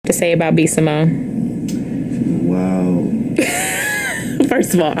to say about B. Simone? Wow.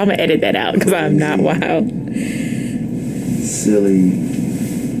 First of all, I'm gonna edit that out because I'm not wild. Silly.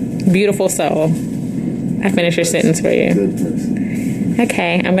 Beautiful soul. I finished your sentence for you. Good person.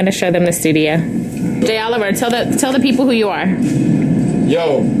 Okay, I'm gonna show them the studio. Jay Oliver, tell the people who you are.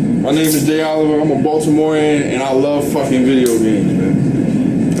 Yo, my name is Jay Oliver. I'm a Baltimorean, and I love fucking video games, man.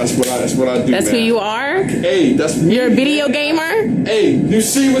 That's what I do. That's man. who you are? Hey, that's me. You're a video gamer? Hey, you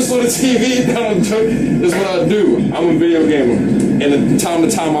see what's on the TV? That's what I do. I'm a video gamer. And time to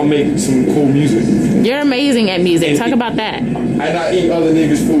time I make some cool music. You're amazing at music. Talk about that. And I eat other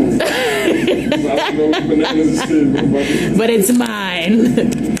niggas' food. I don't know what bananas and shit, but it's mine.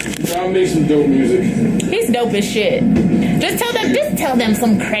 I make some dope music. He's dope as shit. Just tell them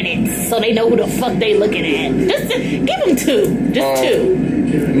some credits so they know who the fuck they looking at. Just give them two. Just two.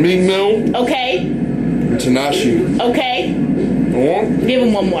 Meek Mill. Okay. Tanashi. Okay. One. Give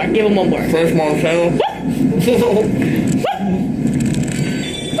him one more. Give him one more. French Montana.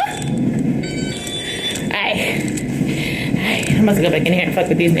 I'm about to go back in here and fuck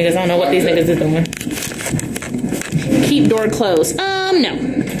with these niggas. I don't know what these niggas is doing. Keep door closed. No.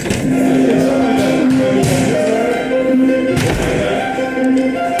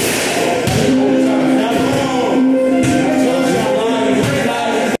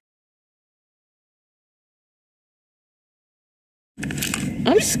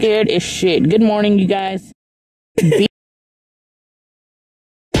 I'm scared as shit. Good morning, you guys. You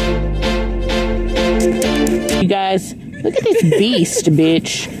guys, look at this beast,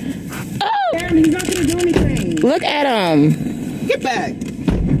 bitch. Oh! He's not gonna do anything. Look at him. Get back.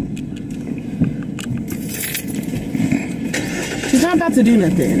 He's not about to do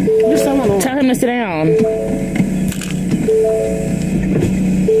nothing. Just tell him to sit down.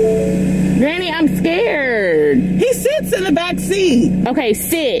 Granny, I'm scared. He sits in the back seat. Okay,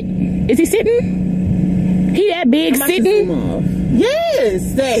 sit. Is he sitting? He that big sitting? Yes.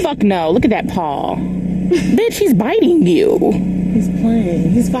 Stay. Fuck no. Look at that paw. Bitch, he's biting you. He's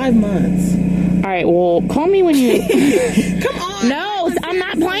playing. He's 5 months. All right, well, call me when you... Come on. No, I'm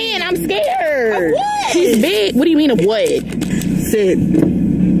not playing. I'm scared. Of what? He's big. What do you mean of what? Sit.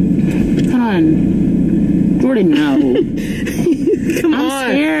 Hun. Jordan, no. Come I'm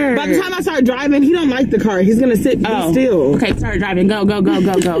on. scared. By the time I start driving, he don't like the car. He's gonna sit still. Okay, start driving. Go.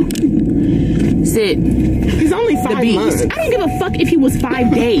 Sit. He's only 5 months. I don't give a fuck if he was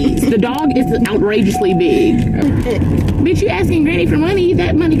 5 days. The dog is outrageously big. Bitch, you asking Granny for money?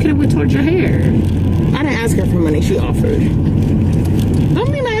 That money could have went towards your hair. I didn't ask her for money. She offered.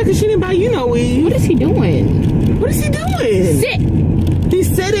 Don't be mad because she didn't buy you no weed. What is he doing? What is he doing? Sit. He's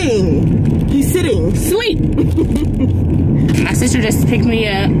sitting. He's sitting. Sleep. My sister just picked me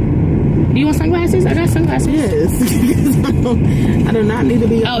up. Do you want sunglasses? I got sunglasses. Yes. I do not need to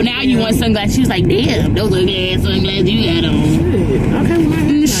be. Oh, now you want sunglasses. She was like, damn, those little ass sunglasses you got on. Okay,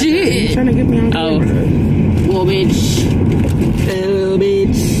 well, shit. You're trying to get me on camera. Well, bitch. Oh,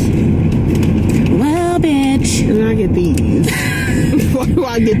 bitch. Well, bitch. Where do I get these? Why do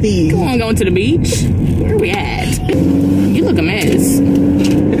I get these? Come on, going to the beach. Where are we at? You look a mess.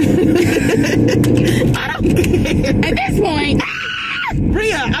 I don't care. At this point...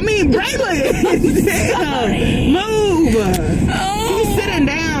 Braylon. Damn. Move. Oh. He's sitting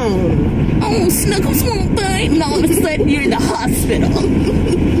down. Oh, snuggle, small butt. And all of a sudden, you're in the hospital.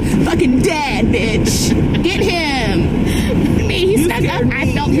 Fucking dead, bitch. Get him. I mean, he snuck up. I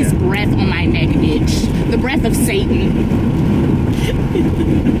felt his breath on my neck, bitch. The breath of Satan.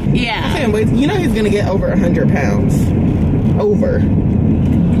 Yeah. I can't wait. You know he's going to get over 100 pounds. Over.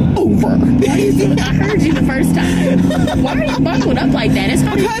 Why do you think I heard you the first time? Why are you buckled up like that? It's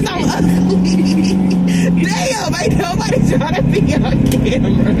hard because I'm ugly. Damn, ain't nobody trying to be on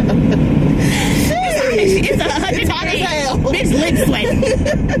camera. It's 100 hot as hell. Bitch, lip sweating.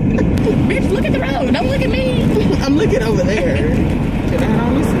 Bitch, look at the road. Don't look at me. I'm looking over there.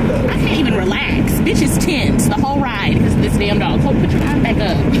 I can't even relax. Bitch is tense the whole ride because of this damn dog. Hold, put your arm back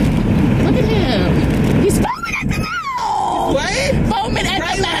up. Look at him. He's foaming at the mouth. What? Foaming at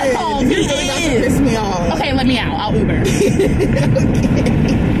the mouth. You're really about to piss me off. Okay, let me out. I'll Uber.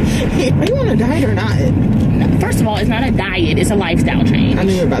 Okay. Are you on a diet or not? No, first of all, it's not a diet. It's a lifestyle change. I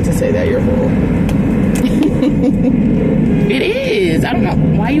knew you were about to say that. You're full. It is. I don't know.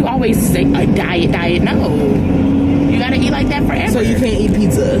 Why you always say a diet? No. You gotta eat like that forever. So you can't eat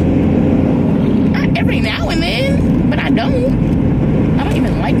pizza? Not every now and then, but I don't. I don't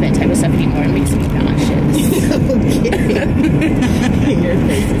even like that type of stuff anymore. It makes me nauseous. Your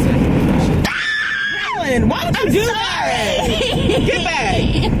face is Rylan, why would you do that? Get back.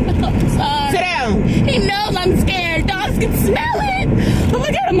 I'm sorry. Sit down. He knows I'm scared. Dogs can smell it. But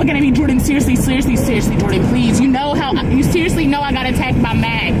look at him looking at me, Jordan. Seriously, Jordan, please. You seriously know I got attacked by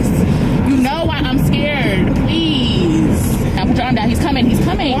Max. You know why I'm scared. Please. Now put your arm down. He's coming.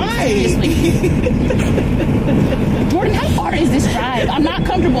 Why? Seriously. Jordan, how far is this drive? I'm not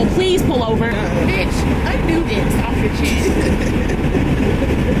comfortable. Please pull over. Bitch, undo this off your chin.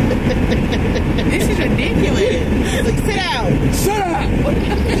 This is ridiculous. Like, sit down. Shut up!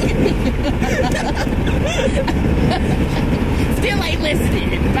 Still ain't listening.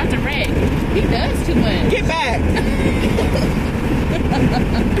 About to wreck. He does too much. Get back.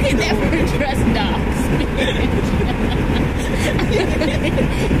 He never trust dogs.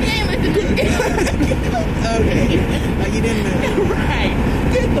 He ain't listening. Okay. You didn't know. Right.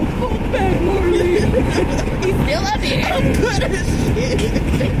 Get the fuck back, Marley. He's still up here. I'm good as shit.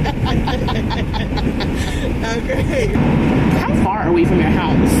 Okay. How far are we from your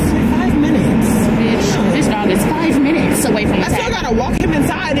house? 5 minutes. Bitch, this dog is 5 minutes away from the I still tag. gotta walk him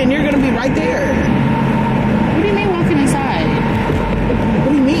inside and you're gonna be right there. What do you mean walking inside?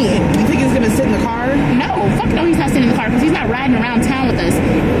 What do you mean? You think he's gonna sit in the car? No, fuck no, he's not sitting in the car because he's not riding around town with us.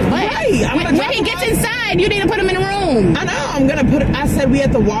 But Right, I'm gonna when drop he him gets off. inside, you need to put him in a room. I know, I said we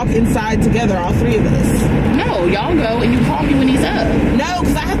have to walk inside together, all three of us. No, y'all go and you call me when he's up. No,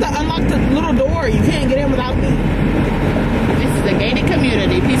 because I have to unlock the little door. You can't get in without me. This is a gated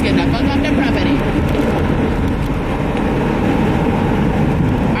community. Please get the fuck off their property.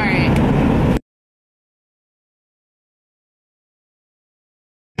 Alright.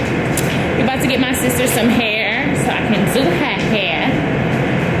 We're about to get my sister some hair so I can do her hair.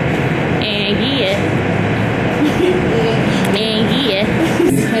 And yeah.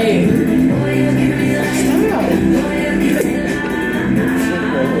 Hey.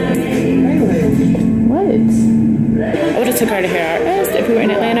 What? I would have took her to hair artist if we were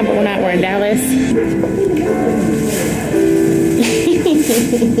in Atlanta, but we're not. We're in Dallas.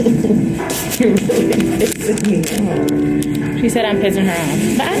 She said I'm pissing her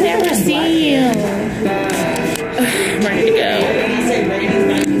off. But I never see you. I'm ready to go.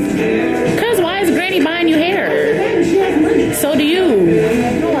 Because why is Granny buying you hair? So do you.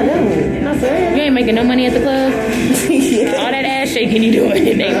 No, I don't. Not fair. You ain't making no money at the club? All that ass shaking you doing,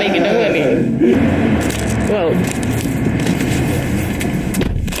 they ain't making no money. Whoa.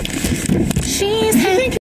 She's